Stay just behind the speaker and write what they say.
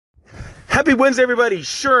Happy Wednesday, everybody.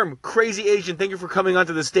 Sherm, Crazy Asian, thank you for coming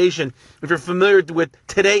onto the station. If you're familiar with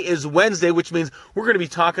today is Wednesday, which means we're going to be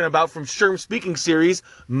talking about from Sherm's speaking series,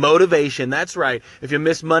 motivation. That's right. If you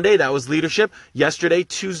missed Monday, that was leadership. Yesterday,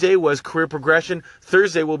 Tuesday was career progression.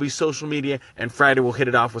 Thursday will be social media. And Friday, we'll hit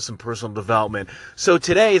it off with some personal development. So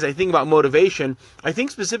today, as I think about motivation, I think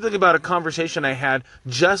specifically about a conversation I had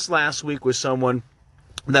just last week with someone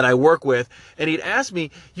that I work with. And he'd asked me,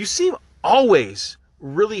 you seem always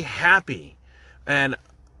really happy and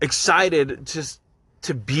excited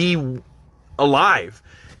to be alive.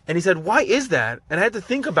 And he said, why is that? And I had to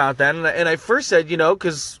think about that. And I first said,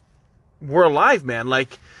 because we're alive, man.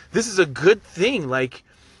 Like, this is a good thing. Like,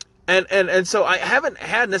 and so I haven't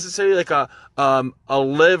had necessarily like a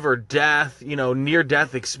live or death, near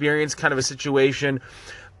death experience kind of a situation.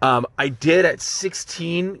 I did at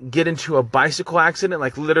 16 get into a bicycle accident,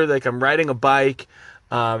 like literally, like I'm riding a bike,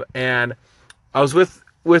 and I was with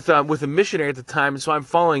a missionary at the time, and so I'm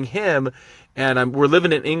following him, and we're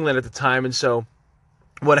living in England at the time, and so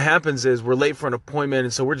what happens is we're late for an appointment,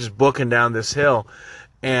 and so we're just booking down this hill,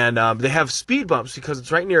 and they have speed bumps because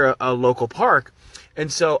it's right near a local park, and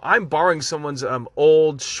so I'm borrowing someone's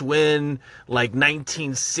old Schwinn, like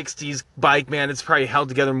 1960s bike, man. It's probably held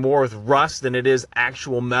together more with rust than it is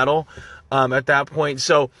actual metal at that point.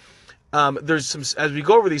 So there's some, as we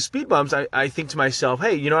go over these speed bumps, I think to myself,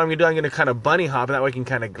 hey, you know what I'm going to do? I'm going to kind of bunny hop, and that way I can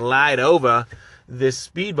kind of glide over this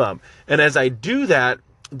speed bump. And as I do that,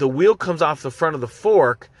 the wheel comes off the front of the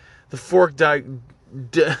fork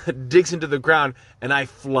digs into the ground, and I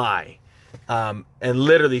fly, and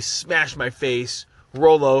literally smash my face,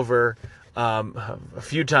 roll over a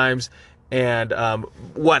few times. And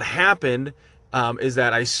what happened is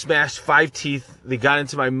that I smashed 5 teeth. They got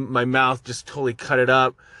into my mouth, just totally cut it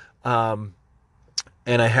up.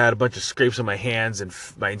 And I had a bunch of scrapes on my hands, and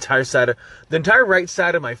the entire right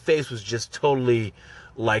side of my face was just totally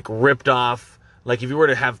like ripped off. Like if you were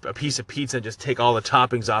to have a piece of pizza and just take all the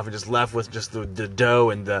toppings off and just left with just the dough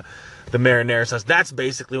and the marinara sauce, that's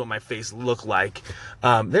basically what my face looked like.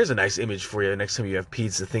 There's a nice image for you next time you have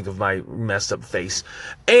pizza. Think of my messed up face.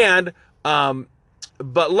 And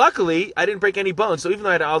but luckily, I didn't break any bones. So even though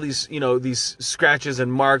I had all these, these scratches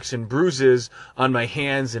and marks and bruises on my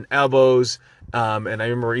hands and elbows, and I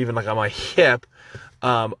remember even like on my hip,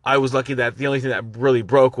 I was lucky that the only thing that really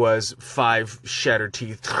broke was 5 shattered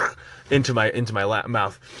teeth into my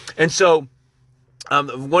mouth. And so,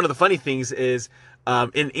 one of the funny things is,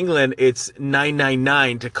 in England, it's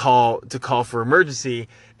 999 to call for emergency.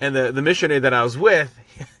 And the missionary that I was with,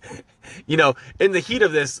 in the heat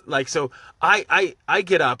of this, like, so I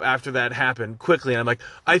get up after that happened quickly, and I'm like,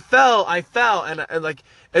 I fell, and like,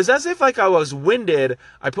 it's as if like I was winded.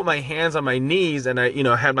 I put my hands on my knees, and I,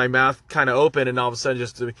 had my mouth kind of open, and all of a sudden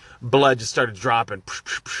just the blood just started dropping,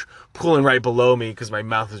 pooling right below me, because my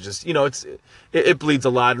mouth was just, it bleeds a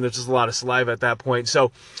lot, and there's just a lot of saliva at that point.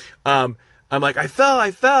 So, I'm like, I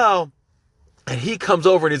fell, and he comes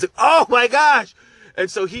over, and he's like, oh my gosh. And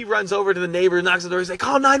so he runs over to the neighbor, knocks on the door. He's like,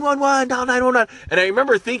 call 911, call 911. And I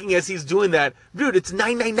remember thinking as he's doing that, dude, it's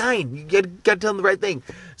 999. You got to tell him the right thing.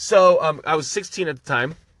 So I was 16 at the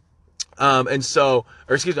time. I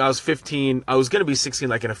was 15. I was going to be 16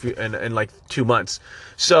 like in like 2 months.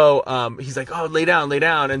 So he's like, oh, lay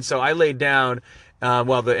down. And so I laid down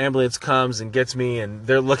while the ambulance comes and gets me, and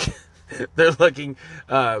they're looking... They're looking,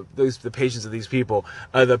 the patients of these people,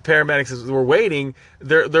 the paramedics as we're waiting,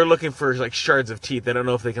 they're looking for like shards of teeth. They don't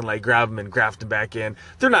know if they can like grab them and graft them back in.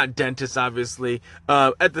 They're not dentists, obviously.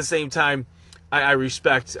 At the same time, I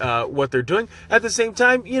respect what they're doing. At the same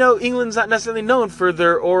time, England's not necessarily known for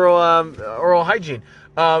their oral hygiene,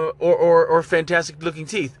 or fantastic looking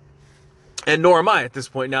teeth. And nor am I at this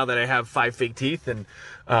point, now that I have 5 fake teeth. And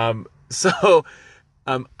so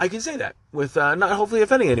I can say that with not hopefully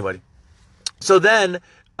offending anybody. So then,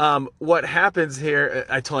 what happens here?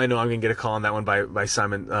 I totally know I'm gonna get a call on that one by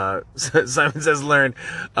Simon. Simon Says Learn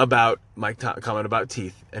about my comment about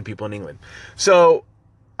teeth and people in England. So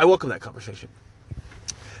I welcome that conversation.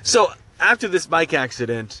 So after this bike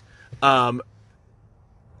accident, I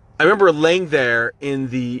remember laying there in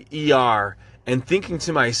the ER and thinking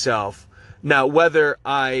to myself, now whether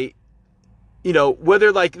like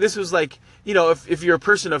this was like, if you're a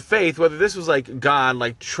person of faith, whether this was like God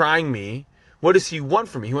like trying me. What does he want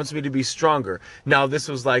from me? He wants me to be stronger. Now, this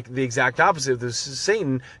was like the exact opposite. This is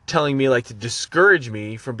Satan telling me like to discourage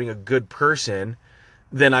me from being a good person.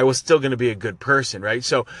 Then I was still going to be a good person, right?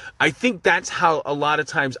 So I think that's how a lot of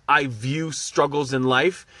times I view struggles in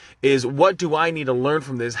life is, what do I need to learn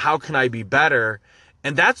from this? How can I be better?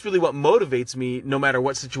 And that's really what motivates me no matter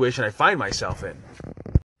what situation I find myself in.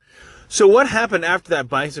 So what happened after that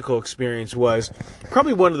bicycle experience was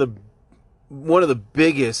probably one of the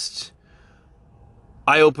biggest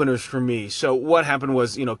eye openers for me. So what happened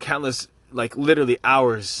was, countless, like literally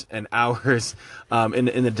hours and hours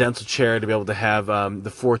in the dental chair to be able to have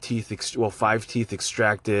the 5 teeth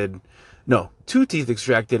extracted, no, 2 teeth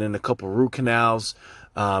extracted and a couple root canals,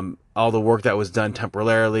 all the work that was done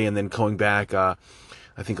temporarily, and then going back, I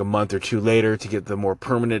think a month or 2 later to get the more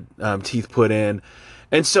permanent teeth put in.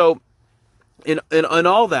 And so in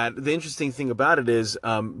all that, the interesting thing about it is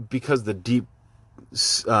because the deep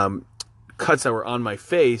cuts that were on my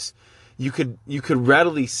face, you could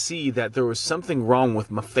readily see that there was something wrong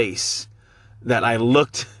with my face, that I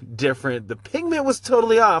looked different. The pigment was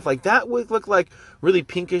totally off. Like that would look like really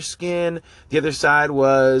pinkish skin. The other side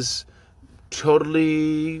was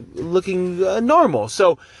totally looking normal.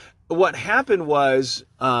 So what happened was,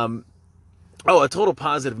 a total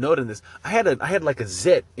positive note in this. I had like a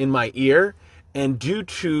zit in my ear, and due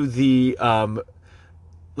to the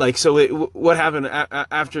what happened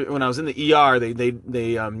after, when I was in the ER,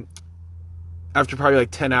 they after probably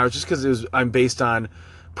like 10 hours, just because I'm based on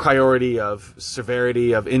priority of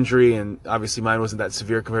severity of injury, and obviously mine wasn't that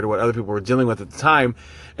severe compared to what other people were dealing with at the time,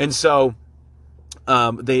 and so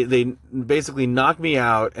they basically knocked me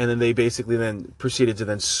out, and then they basically then proceeded to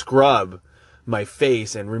then scrub my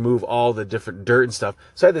face and remove all the different dirt and stuff.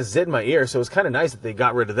 So I had this zit in my ear, so it was kind of nice that they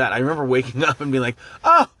got rid of that. I remember waking up and being like,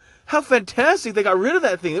 oh, how fantastic, they got rid of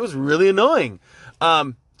that thing. It was really annoying.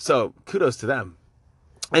 So kudos to them.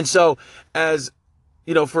 And so as,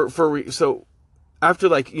 so after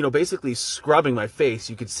basically scrubbing my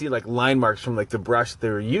face, you could see like line marks from like the brush that they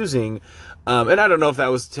were using. And I don't know if that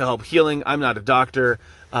was to help healing. I'm not a doctor.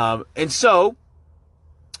 And so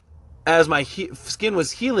as my skin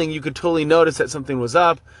was healing, you could totally notice that something was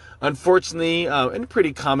up. Unfortunately, and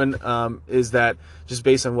pretty common, is that just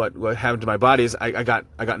based on what happened to my body is I got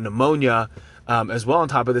pneumonia as well on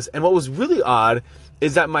top of this. And what was really odd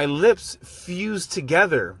is that my lips fused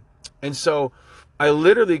together. And so I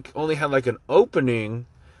literally only had like an opening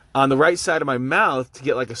on the right side of my mouth to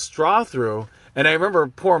get like a straw through. And I remember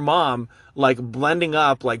poor mom like blending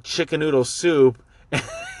up like chicken noodle soup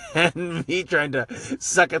and me trying to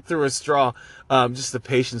suck it through a straw. Just the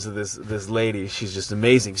patience of this lady, she's just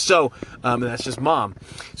amazing. So, and that's just mom.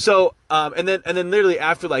 So, and then literally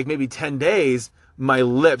after like maybe 10 days, my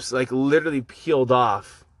lips like literally peeled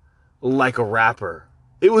off like a wrapper.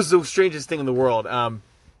 It was the strangest thing in the world.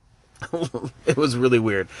 It was really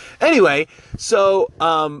weird. Anyway,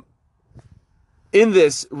 so, in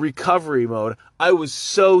this recovery mode, I was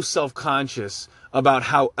so self-conscious about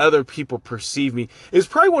how other people perceive me. It was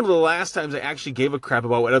probably one of the last times I actually gave a crap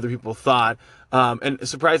about what other people thought. And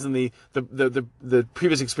surprisingly, the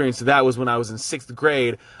previous experience to that was when I was in 6th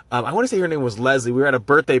grade. I want to say her name was Leslie. We were at a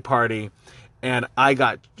birthday party, and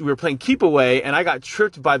we were playing Keep Away, and I got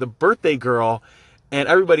tripped by the birthday girl, and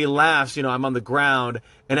everybody laughs. I'm on the ground,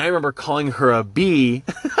 and I remember calling her a bee.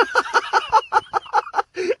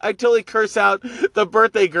 I totally curse out the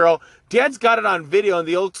birthday girl. Dad's got it on video on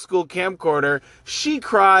the old school camcorder. She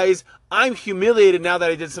cries. I'm humiliated now that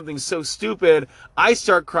I did something so stupid. I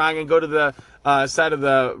start crying and go to the side of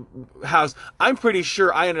the house. I'm pretty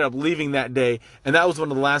sure I ended up leaving that day, and that was one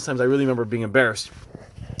of the last times I really remember being embarrassed.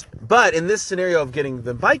 But in this scenario of getting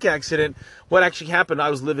the bike accident, what actually happened, I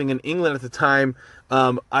was living in England at the time.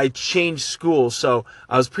 I changed schools. So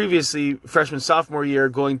I was previously freshman, sophomore year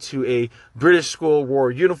going to a British school,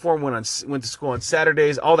 wore a uniform, went to school on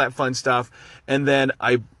Saturdays, all that fun stuff. And then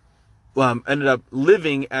I ended up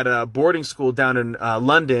living at a boarding school down in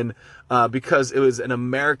London because it was an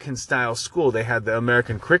American-style school. They had the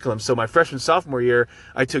American curriculum. So my freshman, sophomore year,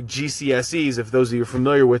 I took GCSEs, if those of you are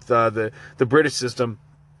familiar with the British system.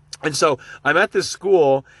 And so I'm at this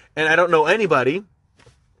school, and I don't know anybody.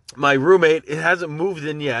 My roommate, it hasn't moved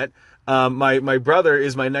in yet. My brother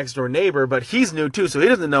is my next door neighbor, but he's new too, so he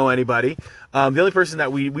doesn't know anybody. The only person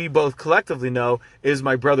that we both collectively know is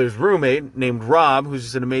my brother's roommate named Rob, who's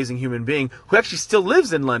just an amazing human being, who actually still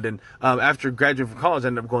lives in London. After graduating from college, I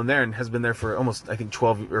ended up going there and has been there for almost, I think,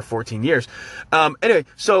 12 or 14 years. Anyway,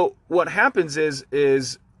 so what happens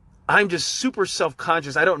is I'm just super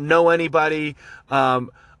self-conscious. I don't know anybody.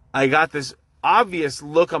 I got this obvious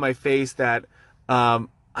look on my face that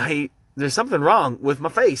there's something wrong with my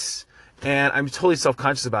face, and I'm totally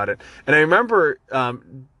self-conscious about it. And I remember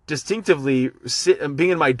distinctively being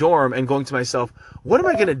in my dorm and going to myself, what am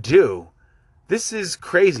I going to do? This is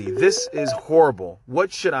crazy. This is horrible.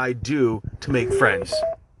 What should I do to make friends?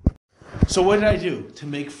 So what did I do to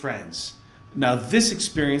make friends? Now, this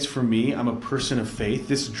experience for me, I'm a person of faith.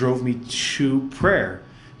 This drove me to prayer.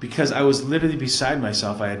 because I was literally beside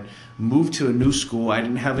myself. I had moved to a new school. I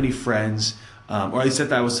didn't have any friends, or at least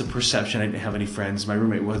that was the perception. I didn't have any friends. My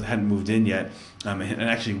roommate hadn't moved in yet, and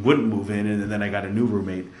actually wouldn't move in. And then I got a new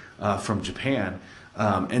roommate from Japan.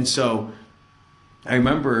 And so I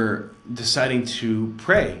remember deciding to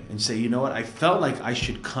pray and say, you know what? I felt like I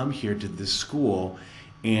should come here to this school,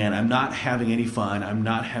 and I'm not having any fun. I'm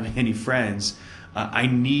not having any friends. I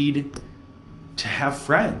need to have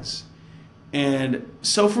friends. And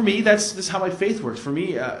so for me, that's how my faith works. For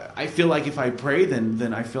me, I feel like if I pray,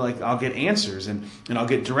 then I feel like I'll get answers and I'll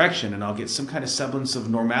get direction and I'll get some kind of semblance of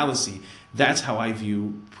normalcy. That's how I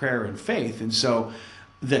view prayer and faith. And so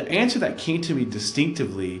the answer that came to me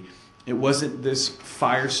distinctively, it wasn't this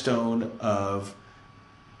firestone of,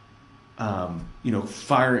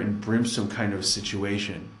 fire and brimstone kind of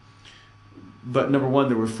situation. But number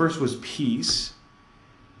one, first was peace.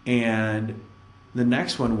 And the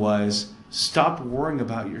next one was stop worrying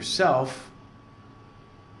about yourself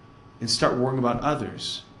and start worrying about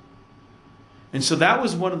others. And so that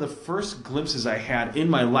was one of the first glimpses I had in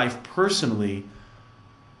my life personally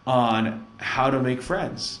on how to make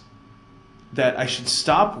friends. That I should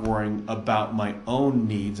stop worrying about my own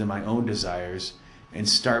needs and my own desires and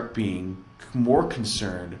start being more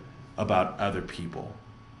concerned about other people.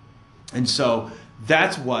 And so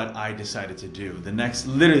that's what I decided to do.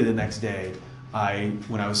 Literally the next day,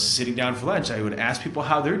 when I was sitting down for lunch, I would ask people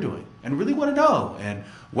how they're doing and really want to know and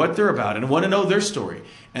what they're about and want to know their story.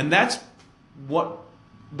 And that's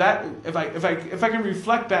if I can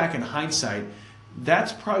reflect back in hindsight,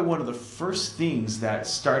 that's probably one of the first things that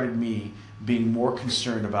started me being more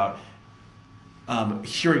concerned about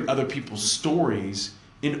hearing other people's stories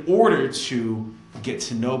in order to get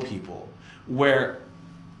to know people. Where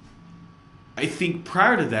I think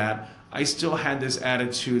prior to that, I still had this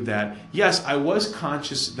attitude that, yes, I was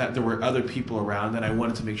conscious that there were other people around and I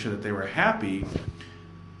wanted to make sure that they were happy.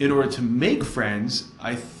 In order to make friends,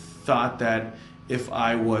 I thought that if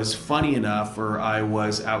I was funny enough or I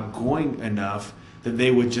was outgoing enough, that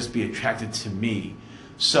they would just be attracted to me.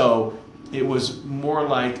 So it was more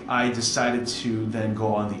like I decided to then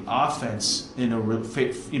go on the offense in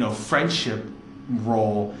a friendship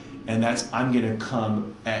role. And that's, I'm going to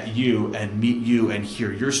come at you and meet you and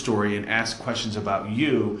hear your story and ask questions about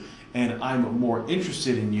you. And I'm more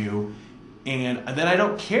interested in you. And then I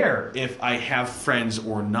don't care if I have friends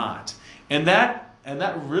or not. And that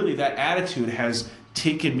attitude has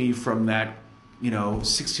taken me from that,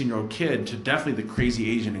 16-year-old kid to definitely the crazy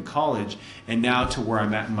Asian in college. And now to where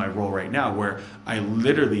I'm at in my role right now, where I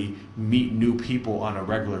literally meet new people on a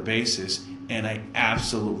regular basis. And I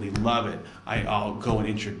absolutely love it. I'll go and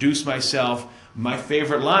introduce myself. My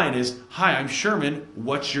favorite line is, "Hi, I'm Sherman.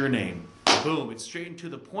 What's your name?" Boom, it's straight and to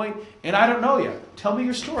the point. And I don't know you. Tell me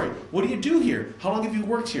your story. What do you do here? How long have you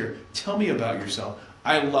worked here? Tell me about yourself.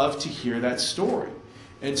 I love to hear that story.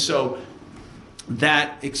 And so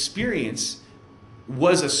that experience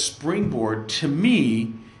was a springboard to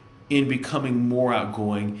me in becoming more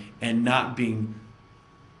outgoing and not being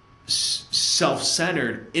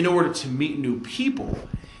self-centered in order to meet new people.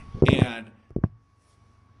 And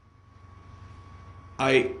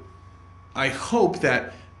I hope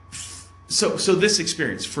that so this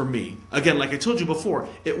experience for me, again, like I told you before,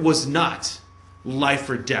 it was not life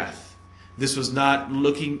or death. This was not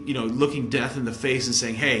looking death in the face and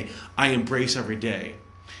saying, "Hey, I embrace every day."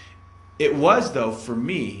 It was, though, for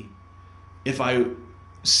me, if I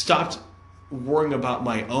stopped worrying about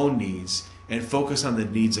my own needs and focus on the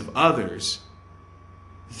needs of others,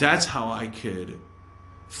 that's how I could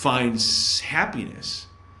find happiness.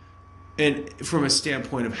 And from a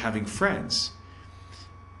standpoint of having friends.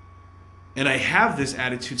 And I have this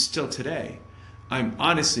attitude still today. I'm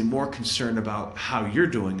honestly more concerned about how you're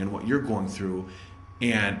doing and what you're going through.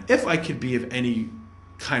 And if I could be of any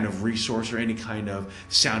kind of resource or any kind of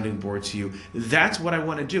sounding board to you, that's what I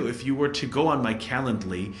want to do. If you were to go on my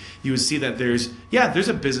Calendly, you would see that there's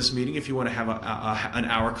a business meeting if you want to have an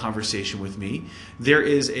hour conversation with me. There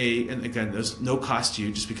is and again, there's no cost to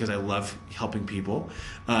you just because I love helping people.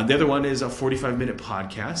 The other one is a 45-minute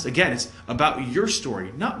podcast. Again, it's about your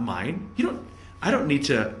story, not mine. I don't need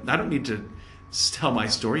to tell my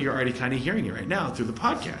story. You're already kind of hearing it right now through the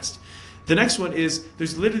podcast. The next one is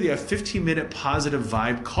there's literally a 15-minute positive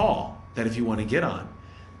vibe call that if you want to get on,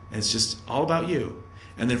 and it's just all about you.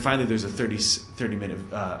 And then finally there's a 30-minute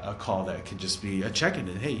a call that can just be a check-in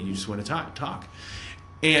and, hey, you just want to talk.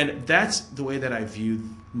 And that's the way that I view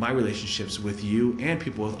my relationships with you and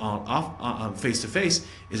people face-to-face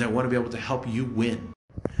is I want to be able to help you win.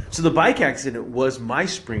 So the bike accident was my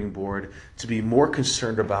springboard to be more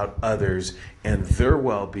concerned about others and their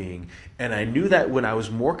well-being. And I knew that when I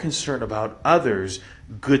was more concerned about others,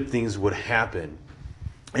 good things would happen.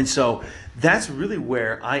 And so that's really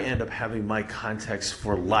where I end up having my context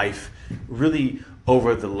for life really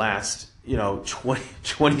over the last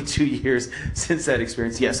 22 years since that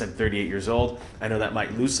experience. Yes, I'm 38 years old. I know that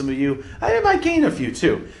might lose some of you. I might gain a few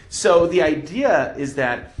too. So the idea is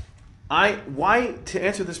that to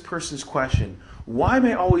answer this person's question, why am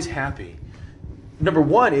I always happy? Number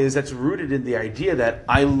one is that's rooted in the idea that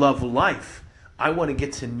I love life. I want to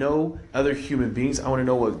get to know other human beings. I want to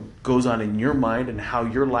know what goes on in your mind and how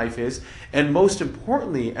your life is. And most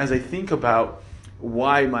importantly, as I think about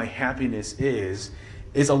why my happiness is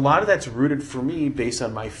a lot of that's rooted for me based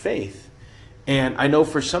on my faith. And I know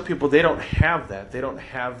for some people, they don't have that. They don't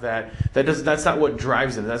have that. That's not what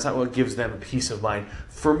drives them. That's not what gives them peace of mind.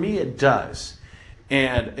 For me, it does.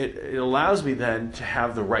 And it allows me then to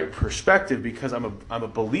have the right perspective because I'm a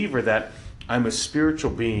believer that I'm a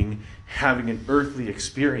spiritual being having an earthly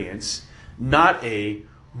experience, not a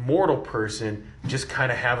mortal person just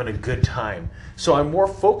kind of having a good time. So I'm more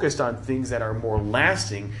focused on things that are more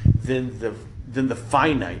lasting than the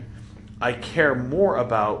finite. I care more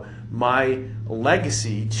about my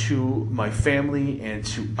legacy to my family and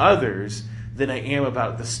to others than I am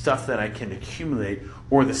about the stuff that I can accumulate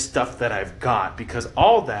or the stuff that I've got, because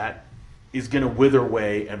all that is going to wither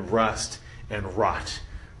away and rust and rot,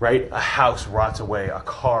 right? A house rots away, a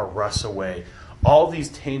car rusts away. All these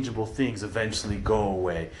tangible things eventually go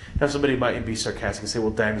away. Now somebody might be sarcastic and say,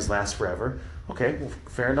 well, diamonds last forever. Okay, well,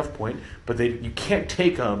 fair enough point. But you can't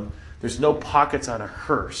take them. There's no pockets on a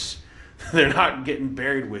hearse. They're not getting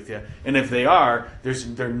buried with you. And if they are,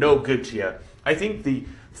 they're no good to you. I think the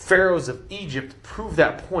pharaohs of Egypt proved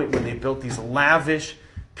that point when they built these lavish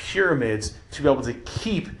pyramids to be able to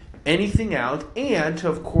keep anything out and to,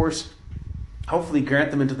 of course, hopefully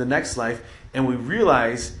grant them into the next life. And we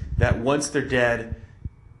realize that once they're dead,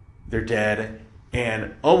 they're dead.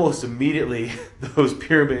 And almost immediately, those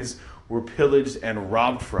pyramids were pillaged and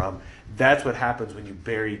robbed from. That's what happens when you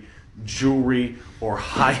bury jewelry or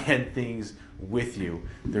high-end things with you.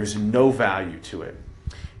 There's no value to it.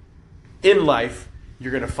 In life,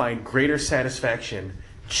 you're going to find greater satisfaction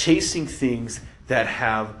chasing things that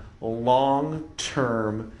have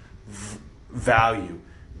long-term value,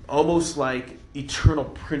 almost like eternal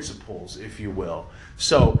principles, if you will.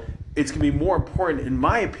 So it's going to be more important, in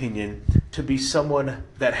my opinion, to be someone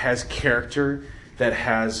that has character, that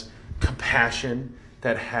has compassion,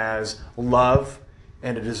 that has love,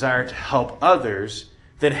 and a desire to help others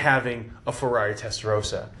than having a Ferrari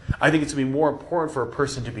Testarossa. I think it's going to be more important for a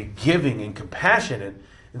person to be giving and compassionate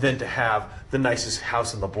than to have the nicest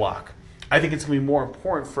house on the block. I think it's going to be more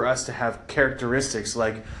important for us to have characteristics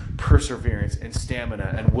like perseverance and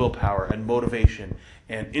stamina and willpower and motivation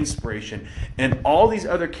and inspiration and all these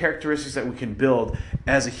other characteristics that we can build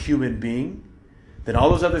as a human being than all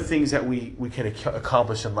those other things that we can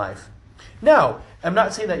accomplish in life. Now, I'm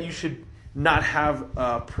not saying that you should not have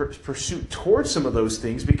pursuit towards some of those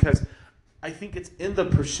things, because I think it's in the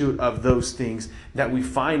pursuit of those things that we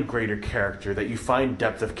find greater character, that you find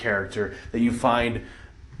depth of character, that you find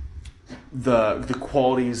the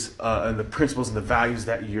qualities and the principles and the values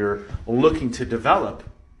that you're looking to develop.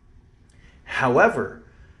 However,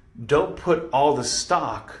 don't put all the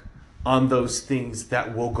stock on those things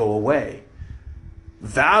that will go away.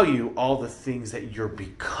 Value all the things that you're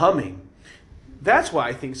becoming. That's why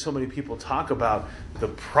I think so many people talk about the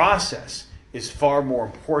process is far more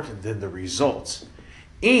important than the results.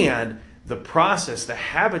 And the process, the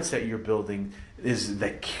habits that you're building, is the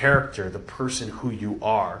character, the person who you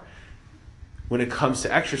are. When it comes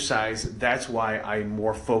to exercise, that's why I'm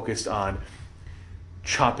more focused on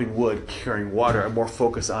chopping wood, carrying water. I'm more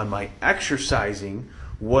focused on my exercising,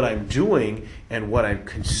 what I'm doing, and what I'm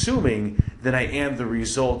consuming than I am the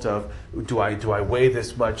result of, do I weigh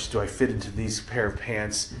this much? Do I fit into these pair of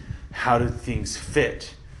pants? How do things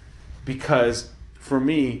fit? Because for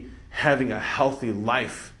me, having a healthy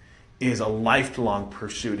life is a lifelong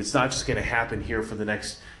pursuit. It's not just going to happen here for the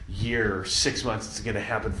next year or 6 months. It's going to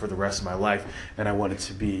happen for the rest of my life, and I want it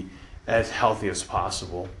to be as healthy as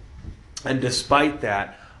possible. And despite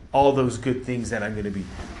that, all those good things that I'm going to be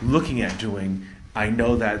looking at doing, I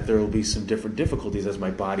know that there will be some different difficulties as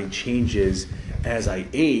my body changes as I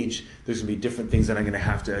age. There's going to be different things that I'm going to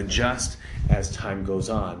have to adjust as time goes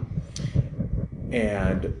on.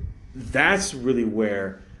 And that's really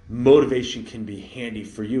where motivation can be handy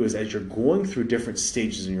for you, is as you're going through different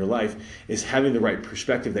stages in your life, is having the right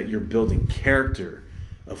perspective that you're building character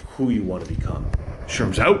of who you want to become.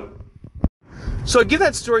 Sherm's out. So I give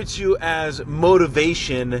that story to you as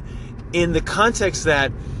motivation in the context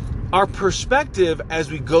that our perspective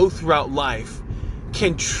as we go throughout life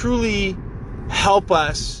can truly help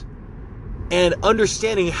us, and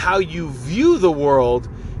understanding how you view the world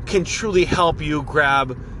can truly help you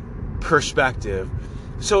grab perspective.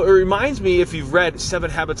 So it reminds me, if you've read 7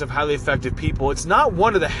 Habits of Highly Effective People, it's not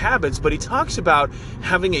one of the habits, but he talks about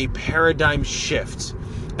having a paradigm shift.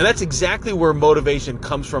 And that's exactly where motivation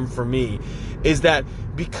comes from for me, is that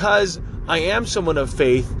because I am someone of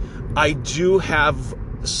faith, I do have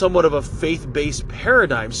somewhat of a faith-based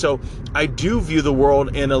paradigm. So I do view the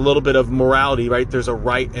world in a little bit of morality, right? There's a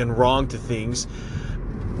right and wrong to things.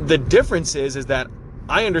 The difference is that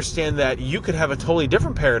I understand that you could have a totally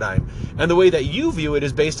different paradigm, and the way that you view it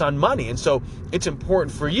is based on money. And so it's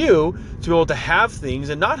important for you to be able to have things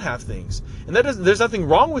and not have things. And there's nothing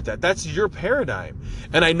wrong with that. That's your paradigm.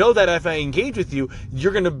 And I know that if I engage with you,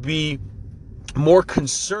 you're going to be more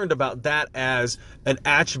concerned about that as an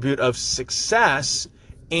attribute of success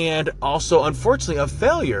and also, unfortunately, of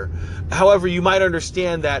failure. However, you might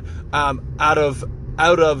understand that out of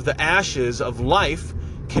the ashes of life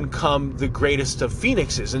can come the greatest of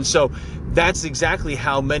phoenixes. And so that's exactly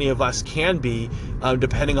how many of us can be,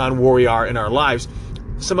 depending on where we are in our lives.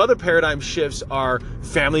 Some other paradigm shifts are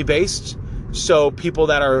family-based. So people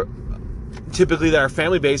that are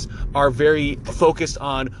family-based are very focused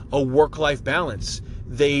on a work-life balance.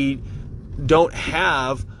 They don't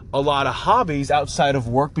have a lot of hobbies outside of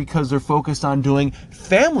work because they're focused on doing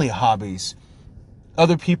family hobbies.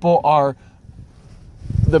 Other people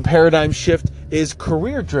the paradigm shift is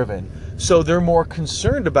career-driven. So they're more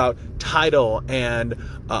concerned about title and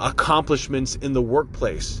accomplishments in the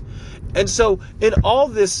workplace. And so in all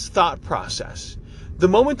this thought process, the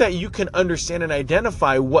moment that you can understand and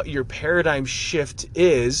identify what your paradigm shift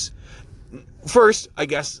is, first,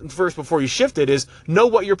 before you shift it, is know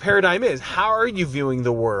what your paradigm is. How are you viewing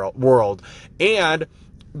the world? And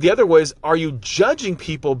the other was, are you judging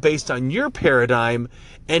people based on your paradigm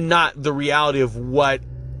and not the reality of what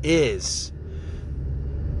is?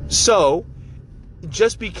 So,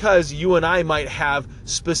 just because you and I might have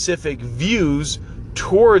specific views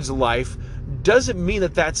towards life doesn't mean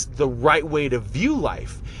that that's the right way to view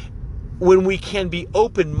life. When we can be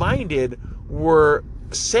open-minded, we're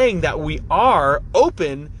saying that we are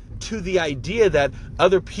open to the idea that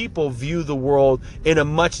other people view the world in a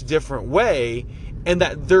much different way, and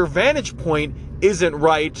that their vantage point isn't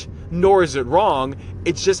right, nor is it wrong.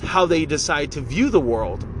 It's just how they decide to view the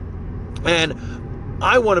world. And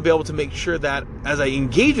I want to be able to make sure that as I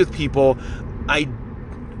engage with people, I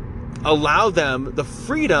allow them the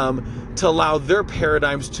freedom to allow their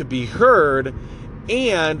paradigms to be heard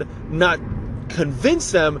and not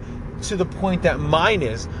convince them to the point that mine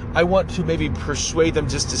is. I want to maybe persuade them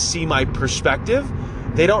just to see my perspective.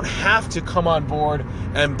 They don't have to come on board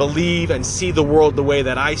and believe and see the world the way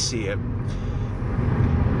that I see it.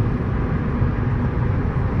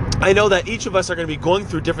 I know that each of us are going to be going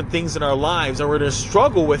through different things in our lives, and we're going to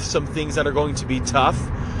struggle with some things that are going to be tough.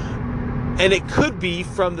 And it could be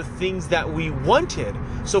from the things that we wanted.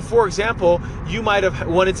 So, for example, you might have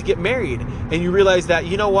wanted to get married, and you realize that,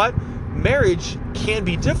 you know what? Marriage can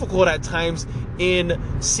be difficult at times in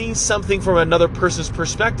seeing something from another person's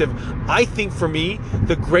perspective. I think for me,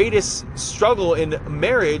 the greatest struggle in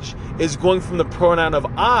marriage is going from the pronoun of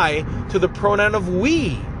I to the pronoun of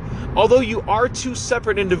we. Although you are two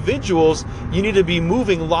separate individuals, you need to be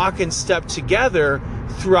moving lock and step together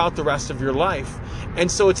throughout the rest of your life. And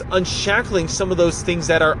so it's unshackling some of those things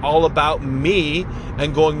that are all about me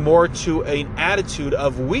and going more to an attitude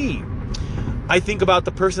of we. I think about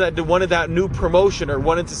the person that wanted that new promotion or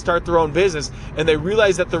wanted to start their own business, and they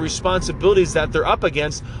realize that the responsibilities that they're up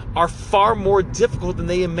against are far more difficult than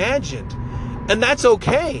they imagined. And that's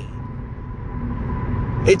okay.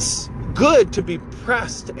 It's good to be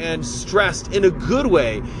pressed and stressed in a good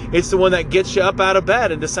way. It's the one that gets you up out of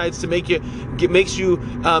bed and decides to make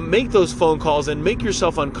those phone calls and make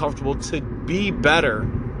yourself uncomfortable to be better.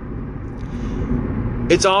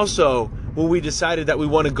 It's also when we decided that we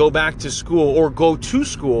want to go back to school or go to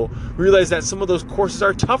school, realize that some of those courses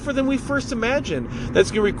are tougher than we first imagined.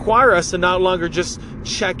 That's going to require us to not longer just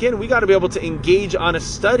check in. We got to be able to engage on a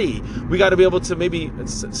study. We got to be able to maybe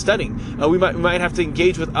studying. We might have to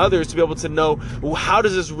engage with others to be able to know, well, how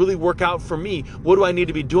does this really work out for me? What do I need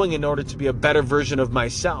to be doing in order to be a better version of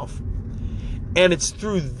myself? And it's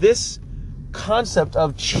through this concept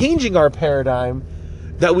of changing our paradigm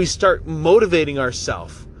that we start motivating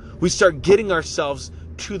ourselves. We start getting ourselves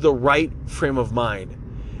to the right frame of mind.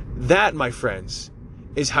 That, my friends,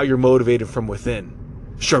 is how you're motivated from within.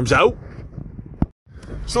 Sherm's out.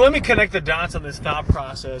 So let me connect the dots on this thought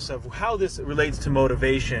process of how this relates to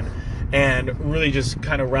motivation and really just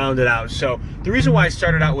kind of round it out. So the reason why I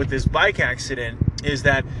started out with this bike accident is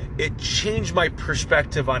that it changed my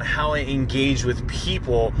perspective on how I engage with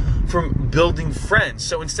people from building friends.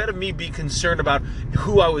 So instead of me being concerned about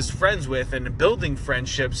who I was friends with and building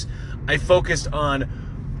friendships, I focused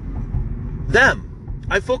on them.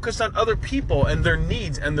 I focused on other people and their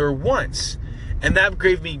needs and their wants. And that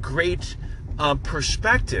gave me great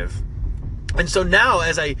perspective. And so now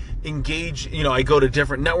as I engage, I go to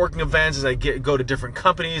different networking events, as I go to different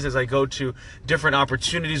companies, as I go to different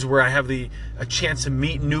opportunities where I have a chance to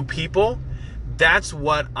meet new people, that's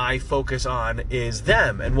what I focus on, is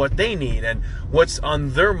them and what they need and what's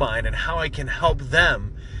on their mind and how I can help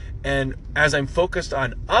them. And as I'm focused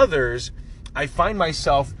on others, I find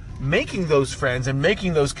myself making those friends and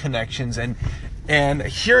making those connections and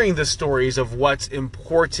hearing the stories of what's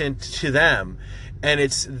important to them. And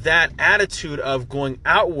it's that attitude of going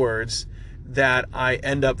outwards that I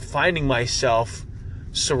end up finding myself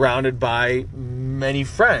surrounded by many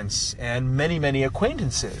friends and many, many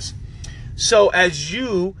acquaintances. So as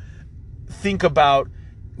you think about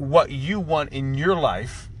what you want in your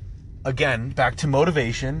life, again, back to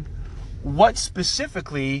motivation, what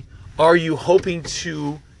specifically are you hoping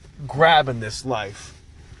to grab in this life?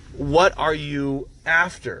 What are you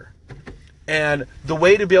after? And the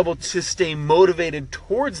way to be able to stay motivated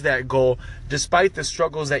towards that goal, despite the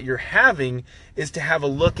struggles that you're having, is to have a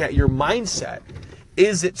look at your mindset.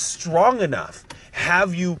 Is it strong enough?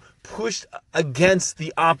 Have you pushed against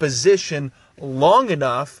the opposition long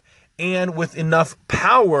enough and with enough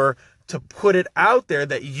power to put it out there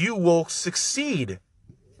that you will succeed?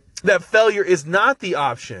 That failure is not the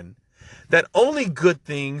option. That only good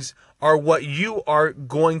things are what you are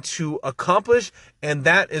going to accomplish, and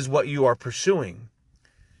that is what you are pursuing.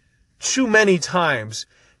 Too many times,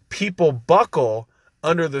 people buckle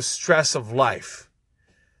under the stress of life.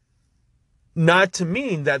 Not to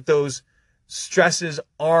mean that those stresses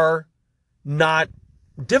are not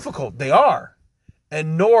difficult. They are.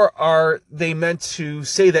 And nor are they meant to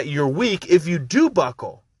say that you're weak if you do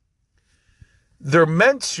buckle. They're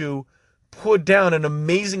meant to put down an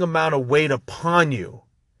amazing amount of weight upon you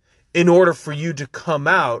in order for you to come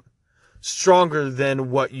out stronger than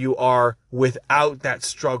what you are without that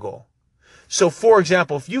struggle. So, for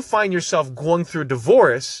example, if you find yourself going through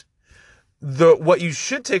divorce, what you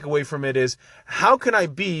should take away from it is, how can I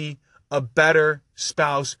be a better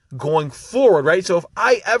spouse going forward, right? So if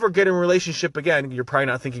I ever get in a relationship again, you're probably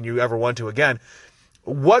not thinking you ever want to again,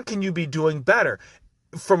 what can you be doing better?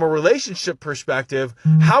 From a relationship perspective,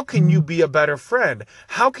 how can you be a better friend?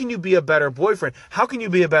 How can you be a better boyfriend? How can you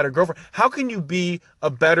be a better girlfriend? How can you be a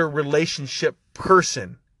better relationship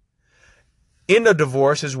person? In a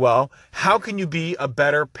divorce as well, how can you be a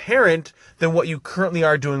better parent than what you currently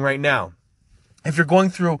are doing right now? If you're going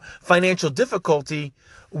through financial difficulty,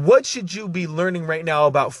 what should you be learning right now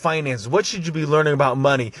about finances? What should you be learning about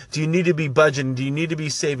money? Do you need to be budgeting? Do you need to be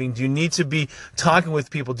saving? Do you need to be talking with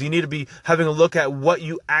people? Do you need to be having a look at what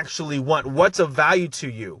you actually want? What's of value to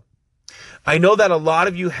you? I know that a lot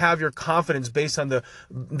of you have your confidence based on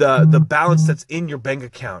the balance that's in your bank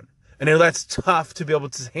account. And I know that's tough to be able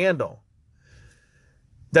to handle.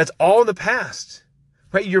 That's all in the past,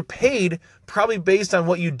 right? You're paid probably based on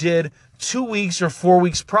what you did 2 weeks or 4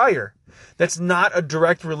 weeks prior. That's not a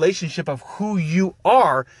direct relationship of who you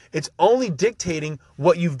are. It's only dictating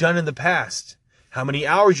what you've done in the past, how many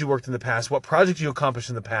hours you worked in the past, what projects you accomplished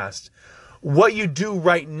in the past. What you do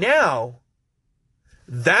right now,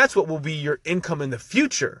 that's what will be your income in the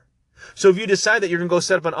future. So if you decide that you're going to go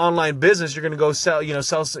set up an online business, you're going to go sell,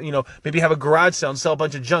 maybe have a garage sale and sell a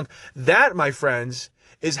bunch of junk. That, my friends,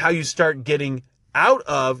 is how you start getting out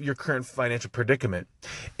of your current financial predicament.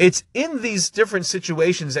 It's in these different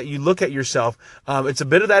situations that you look at yourself. It's a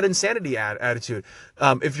bit of that insanity attitude.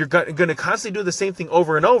 If you're going to constantly do the same thing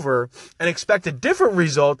over and over and expect a different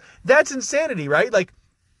result, that's insanity, right? Like,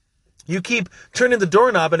 you keep turning the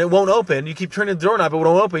doorknob and it won't open. You keep turning the doorknob, it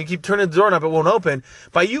won't open. You keep turning the doorknob, it won't open.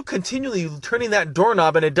 By you continually turning that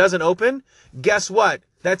doorknob and it doesn't open, guess what?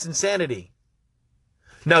 That's insanity.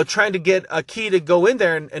 Now, trying to get a key to go in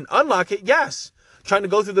there and unlock it, yes. Trying to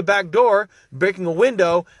go through the back door, breaking a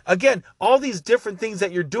window. Again, all these different things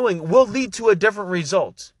that you're doing will lead to a different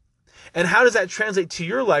result. And how does that translate to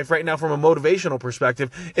your life right now from a motivational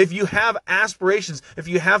perspective? If you have aspirations, if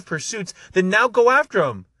you have pursuits, then now go after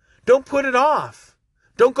them. Don't put it off.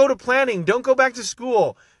 Don't go to planning. Don't go back to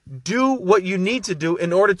school. Do what you need to do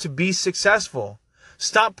in order to be successful.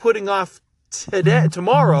 Stop putting off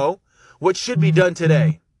tomorrow what should be done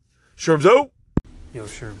today. Sherms out.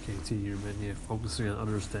 Sure, KT, your man, yeah, focusing on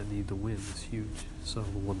others that need to win is huge. So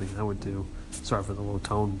the one thing I would do, sorry for the low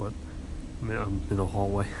tone, but I mean, I'm in a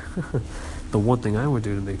hallway. The one thing I would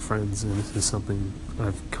do to make friends, and this is something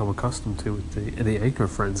I've come accustomed to with the Anchor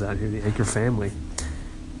friends out here, the Anchor family,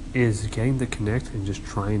 is getting to connect and just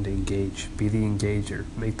trying to engage. Be the engager.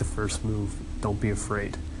 Make the first move. Don't be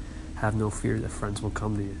afraid. Have no fear that friends will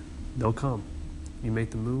come to you. They'll come. You make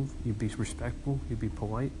the move, you be respectful, you be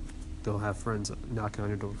polite, they'll have friends knocking on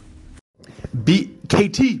your door.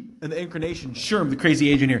 KT and the Anchor Nation. Sherm, the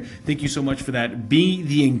crazy agent here. Thank you so much for that. Be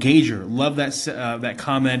the engager. Love that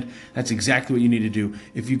comment. That's exactly what you need to do.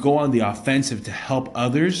 If you go on the offensive to help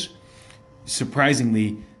others,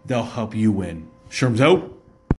 surprisingly, they'll help you win. Sherm's out.